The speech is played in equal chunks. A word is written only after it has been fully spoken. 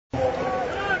They're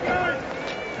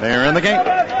in the gate.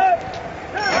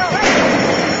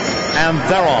 And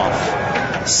they're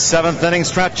off. Seventh inning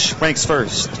stretch breaks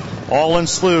first. All in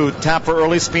Slew, tap for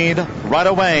early speed right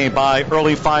away by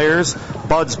Early Fires.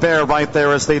 Bud's Bear right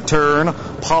there as they turn.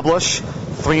 Publish.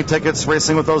 3 tickets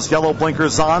racing with those yellow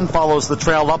blinkers on. Follows the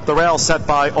trail up the rail set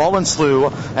by All in Slew.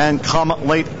 And Come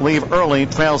Late, Leave Early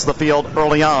trails the field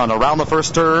early on. Around the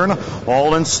first turn,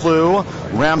 All in Slew.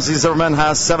 Ramsey Zimmerman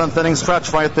has 7th inning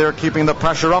stretch right there, keeping the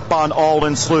pressure up on All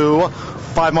in Slew.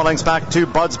 5 more lengths back to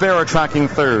Bud's Bear tracking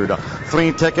third.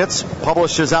 3 tickets.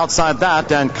 Publishes outside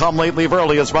that. And Come Late, Leave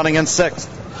Early is running in 6th.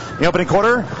 The opening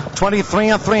quarter,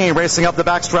 23-3 racing up the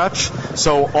backstretch.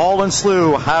 So All in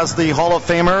Slew has the Hall of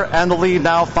Famer and the lead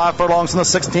now 5 furlongs in the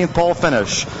 16th pole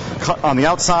finish. On the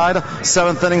outside,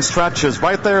 7th inning stretch is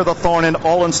right there, the thorn in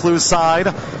All in Slew's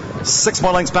side. 6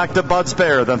 more lengths back to Bud's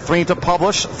Bear, then 3 to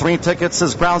Publish. 3 tickets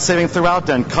is ground saving throughout,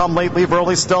 and Come Late, Leave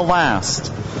Early still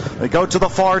last. They go to the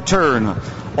far turn.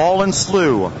 All in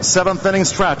Slew, 7th inning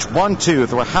stretch, 1-2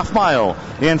 through a half mile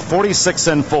in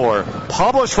 46-4.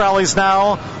 Publish rallies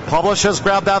now. Publish has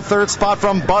grabbed that third spot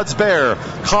from Bud's Bear.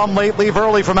 Come Late, Leave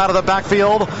Early from out of the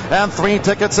backfield, and 3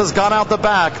 tickets has gone out the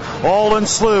back. All in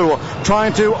Slew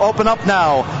trying to open up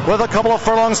now with a couple of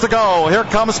furlongs to go. Here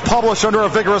comes Publish under a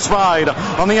vigorous ride.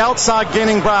 On the outside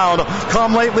gaining ground,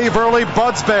 Come Late, Leave Early,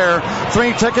 Bud's Bear.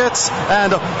 3 tickets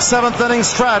and 7th inning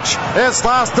stretch is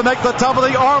last to make the top of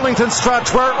the Arlington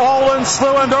stretch, where All in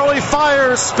Slew and Early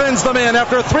Fires spins them in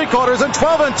after 3 quarters and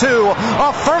 12-2.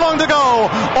 A furlong to go.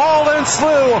 All in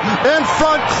Slew in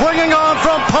front, clinging on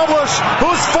from Publish,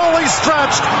 who's fully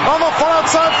stretched. On the far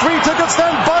outside, 3 tickets,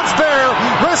 then Bud's Bear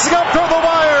racing up toward the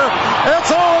wire.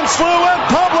 It's All in Slew and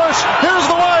Publish. Here's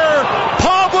the wire.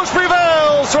 Publish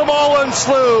prevails from All in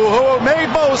Slew, who made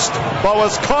most but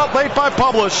was caught late by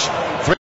Publish.